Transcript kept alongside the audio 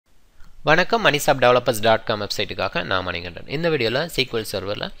வணக்கம் MoneyShopDevelopers.com வெப்சைட்டுக்காக நான் மணிகண்டன். இந்த வீடியோவில் SQL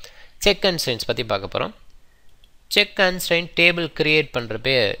Serverல check constraints பற்றி பார்க்க போகிறோம். Check constraint table create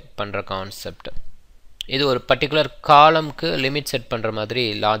பண்ணுற கான்செப்ட். இது ஒரு பர்டிகுலர் காலம்க்கு லிமிட் செட் பண்ணுற மாதிரி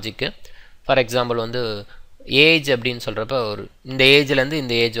லாஜிக்கு. ஃபார் எக்ஸாம்பிள் வந்து ஏஜ் அப்படின்னு சொல்கிறப்ப ஒரு இந்த ஏஜ்லேருந்து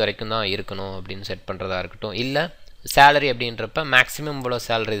இந்த ஏஜ் வரைக்கும் தான் இருக்கணும் அப்படின்னு செட் பண்ணுறதா இருக்கட்டும், இல்லை சேலரி அப்படின்றப்ப மேக்ஸிமம் இவ்வளோ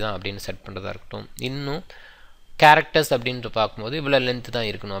சேலரி தான் அப்படின்னு செட் பண்ணுறதா இருக்கட்டும், இன்னும் கேரக்டர்ஸ் அப்படின்ட்டு பார்க்கும்போது இவ்வளோ லென்த் தான்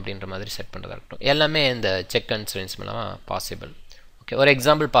இருக்கணும் அப்படின்ற மாதிரி செட் பண்ணுறதா இருக்கட்டும், எல்லாமே இந்த செக் கன்ஸ்ட்ரெயின்ஸ் மூலமாக பாசிபிள். ஓகே, ஒரு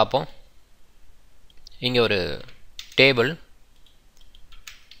எக்ஸாம்பிள் பார்ப்போம். இங்கே ஒரு டேபிள்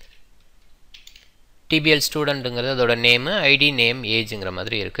டிபிஎல் ஸ்டூடெண்ட்டுங்கிறது அதோட நேமு, ஐடி, நேம், ஏஜுங்கிற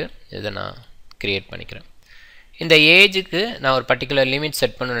மாதிரி இருக்குது. இதை நான் க்ரியேட் பண்ணிக்கிறேன். இந்த ஏஜுக்கு நான் ஒரு பர்டிகுலர் லிமிட்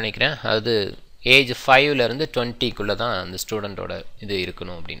செட் பண்ணணும்னு நினைக்கிறேன். அது ஏஜ் 5லேருந்து 20க்குள்ளே தான் அந்த ஸ்டூடெண்ட்டோட இது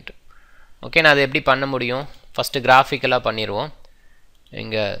இருக்கணும் அப்படின்ட்டு. ஓகே, நான் அதை எப்படி பண்ண முடியும்? ஃபஸ்ட்டு கிராஃபிக்கலாக பண்ணிடுவோம்.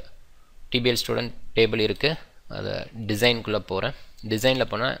 இங்கே டிபிஎல் ஸ்டூடெண்ட் டேபிள் இருக்குது, அதை டிசைனுக்குள்ளே போகிறேன். டிசைனில்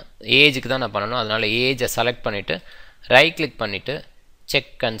போனால் ஏஜுக்கு தான் நான் பண்ணணும். அதனால் ஏஜை செலக்ட் பண்ணிவிட்டு ரைட் கிளிக் பண்ணிவிட்டு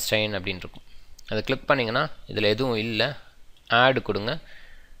செக் கன்ஸ்ட்ரெயின் அப்படின்னு இருக்கும். அதை கிளிக் பண்ணிங்கன்னா இதில் எதுவும் இல்லை, ஆடு கொடுங்க.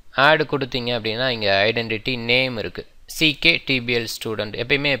 ஆடு கொடுத்தீங்க அப்படின்னா இங்கே ஐடென்டிட்டி நேம் இருக்குது, சிகே டிபிஎல் ஸ்டூடெண்ட்.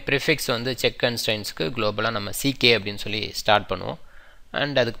 எப்பயுமே ப்ரிஃபிக்ஸ் வந்து செக் கன்ஸ்ட்ரெயின்ஸ்க்கு குளோபலாக நம்ம சிகே அப்படின்னு சொல்லி ஸ்டார்ட் பண்ணுவோம்.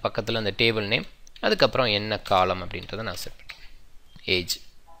 அண்ட் அதுக்கு பக்கத்தில் அந்த டேபிள் நேம், அதுக்கப்புறம் என்ன காலம் அப்படின்றத நான் செட் பண்ணுறேன், ஏஜ்.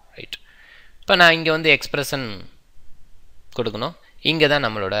 ரைட், இப்போ நான் இங்கே வந்து எக்ஸ்பிரஷன் கொடுக்கணும். இங்கே தான்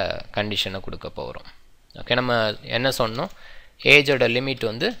நம்மளோட கண்டிஷனை கொடுக்க போகிறோம். ஓகே, நம்ம என்ன சொன்னோம்? ஏஜோட லிமிட்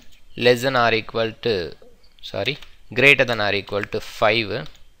வந்து less than R equal to greater than R equal to 5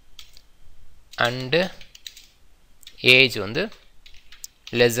 and age வந்து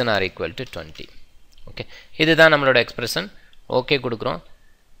less than R equal to 20. Okay, இதுதான் நம்மளோட எக்ஸ்பிரஷன். ஓகே கொடுக்குறோம்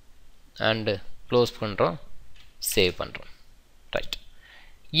அண்டு க்ளோஸ் பண்ணுறோம், சேவ் பண்ணுறோம். ரைட்,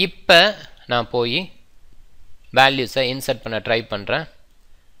 இப்போ நான் போய் வேல்யூஸை இன்சர்ட் பண்ண ட்ரை பண்ணுறேன்.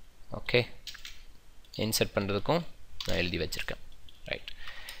 ஓகே, இன்சர்ட் பண்ணுறதுக்கும் நான் எழுதி வச்சுருக்கேன். ரைட்,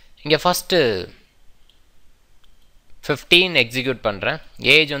 இங்கே ஃபஸ்ட்டு 15 எக்ஸிக்யூட் பண்ணுறேன்.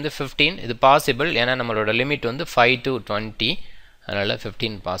 ஏஜ் வந்து 15, இது பாசிபிள் ஏன்னா நம்மளோட லிமிட் வந்து 5 to 20, அதனால்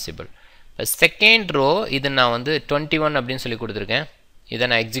 15 பாசிபிள். இப்போ செகண்ட் ரோ இது நான் வந்து 21 அப்படின்னு சொல்லி கொடுத்துருக்கேன். இதை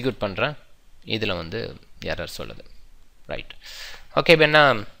நான் எக்ஸிக்யூட் பண்ணுறேன். இதில் வந்து எரர் சொல்லுது. ரைட், ஓகே, இப்போ என்ன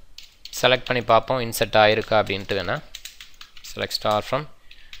செலக்ட் பண்ணி பார்ப்போம் இன்சர்ட் ஆகிருக்கா அப்படின்ட்டு. வேணால் select star from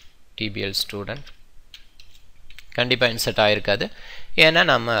DPL student. கண்டிப்பாக இன்சர்ட் ஆகிருக்காது ஏன்னா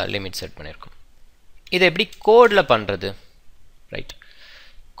நம்ம லிமிட் செட் பண்ணியிருக்கோம். இதை எப்படி கோடில் பண்ணுறது? ரைட்,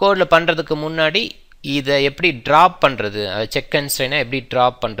 கோடில் பண்ணுறதுக்கு முன்னாடி இதை எப்படி ட்ராப் பண்ணுறது, அதை செக் கன்ஸ்ட்ரெயினை எப்படி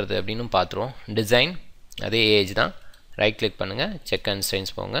ட்ராப் பண்ணுறது அப்படின்னு பார்த்துருவோம். டிசைன், அதே ஏஜ் தான். ரைட் கிளிக் பண்ணுங்கள், செக்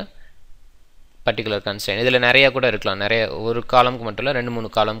கன்ஸ்ட்ரெயின்ஸ் போங்க, பர்டிகுலர் கன்ஸ்ட்ரெயின். இதில் நிறையா கூட இருக்கலாம், நிறைய ஒரு காலமுக்கு மட்டும் இல்லை 2-3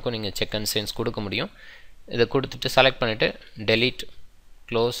 காலமுக்கும் நீங்கள் செக் கன்ஸ்ட்ரெயின்ஸ் கொடுக்க முடியும். இதை கொடுத்துட்டு செலக்ட் பண்ணிவிட்டு டெலீட்,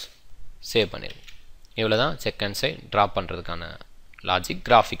 க்ளோஸ், சேவ் பண்ணிடுங்க. இவ்வளோ தான் செக் கன்ஸ்ட்ரெயின் ட்ராப் பண்ணுறதுக்கான லாஜிக்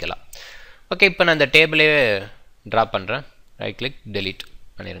கிராஃபிக்கலாக. ஓகே, இப்போ நான் இந்த டேபிளே ட்ராப் பண்ணுறேன். ரைட் கிளிக், டெலீட்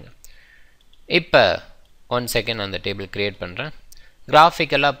பண்ணிடுங்க. இப்போ 1 செகண்ட் அந்த டேபிள் க்ரியேட் பண்ணுறேன்.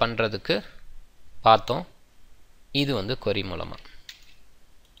 கிராஃபிக்கலாக பண்ணுறதுக்கு பார்த்தோம், இது வந்து கொரி மூலமாக.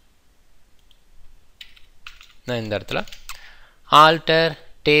 நான் இந்த இடத்துல alter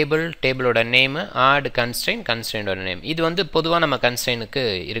table, டேபிளோட name, add constraint, கன்ஸ்ட்ரெயினோட name. இது வந்து பொதுவாக நம்ம கன்ஸ்ட்ரெயினுக்கு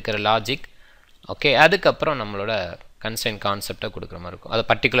இருக்கிற லாஜிக். ஓகே, அதுக்கப்புறம் நம்மளோட கன்ஸ்ட்ரெயின் கான்செப்டை கொடுக்குற மாதிரி இருக்கும், அது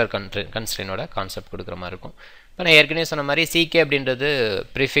பர்டிகுலர் கன்ஸ்ட்ரெயினோட கான்செப்ட் கொடுக்குற மாதிரி இருக்கும். இப்போ நான் ஏற்கனவே சொன்ன மாதிரி சிகே அப்படின்றது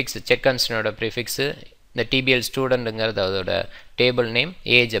ப்ரிஃபிக்ஸ், செக் கன்ஸ்ட்ரெயினோட ப்ரிஃபிக்ஸு. இந்த டிபிஎல் ஸ்டூடெண்ட்டுங்கிறது அதோட டேபிள் நேம்,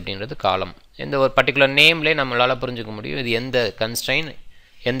 ஏஜ் அப்படின்றது காலம். இந்த ஒரு பர்டிகுலர் நேம்லேயே நம்மளால் புரிஞ்சுக்க முடியும் இது எந்த கன்ஸ்ட்ரெயின்,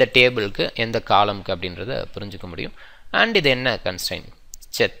 எந்த டேபிளுக்கு, எந்த காலமுக்கு அப்படின்றத புரிஞ்சுக்க முடியும். அண்ட் இது என்ன கன்ஸ்ட்ரெயின்,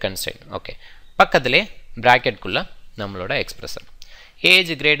 செக் கன்ஸ்ட்ரெயின். ஓகே, பக்கத்திலே ப்ராக்கெட்குள்ளே நம்மளோட expression age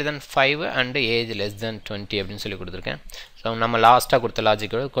greater than 5 and age less than 20 அப்படின்னு சொல்லி கொடுத்துருக்கேன். ஸோ நம்ம லாஸ்ட்டாக கொடுத்த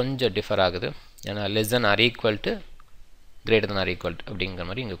லாஜிக்கோட கொஞ்சம் டிஃபர் ஆகுது, ஏன்னா less than R equal to greater than R equal to அப்படிங்கிற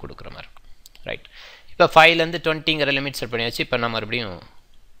மாதிரி இங்கே கொடுக்குற மாதிரி இருக்கும். ரைட், இப்போ 5லேருந்து 20ங்கிற லிமிட் செட் பண்ணியாச்சு. இப்போ நான் மறுபடியும்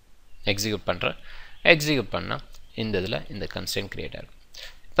எக்ஸிக்யூட் பண்ணுறேன். எக்ஸிக்யூட் பண்ணால் இந்த இதில் இந்த கன்ஸ்ட்ரெயின் க்ரியேட் ஆகும்.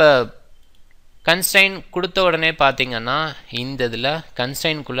 இப்போ கன்ஸ்ட்ரெயின் கொடுத்த உடனே பார்த்தீங்கன்னா இந்த இதில்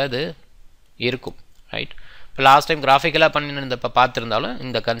கன்ஸ்ட்ரெயின்குள்ளே இது இருக்கும். ரைட், இப்போ லாஸ்ட் டைம் கிராஃபிக்கலாக பண்ணியிருந்தப்போ பார்த்துருந்தாலும்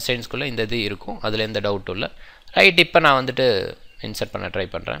இந்த கன்ஸ்ட்ரெயின்ஸ்குள்ளே இந்த இது இருக்கும், அதில் எந்த டவுட்டும் இல்லை. ரைட், இப்போ நான் வந்துட்டு இன்சர்ட் பண்ண ட்ரை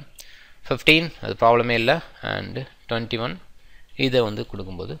பண்ணுறேன். 15 அது ப்ராப்ளமே இல்லை, அண்டு 21 இதை வந்து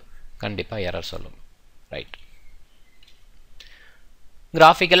கொடுக்கும்போது கண்டிப்பாக எரர் சொல்லும். ரைட்,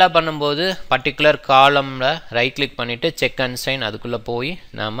 கிராஃபிக்கலாக பண்ணும்போது பர்டிகுலர் காலமில் ரைட் கிளிக் பண்ணிவிட்டு செக் கன்ஸ்ட்ரெயின் அதுக்குள்ளே போய்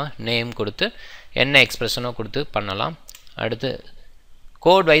நாம் நேம் கொடுத்து என்ன எக்ஸ்பிரஷனோ கொடுத்து பண்ணலாம். அடுத்து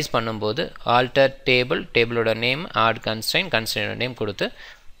கோட் வைஸ் பண்ணும்போது alter table டேபிளோட name add constraint கன்ஸ்ட்ரெயினோட name கொடுத்து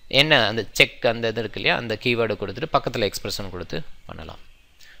என்ன அந்த செக் அந்த இது இருக்கு இல்லையா அந்த கீவேர்டை கொடுத்துட்டு பக்கத்தில் எக்ஸ்பிரஷன் கொடுத்து பண்ணலாம்.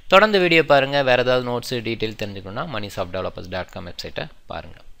 தொடர்ந்து வீடியோ பாருங்கள். வேறு ஏதாவது நோட்ஸு டீட்டெயில் தெரிஞ்சுக்கணுன்னா moneysoftdevelopers.com வெப்சைட்டை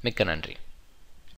பாருங்கள். மிக்க நன்றி.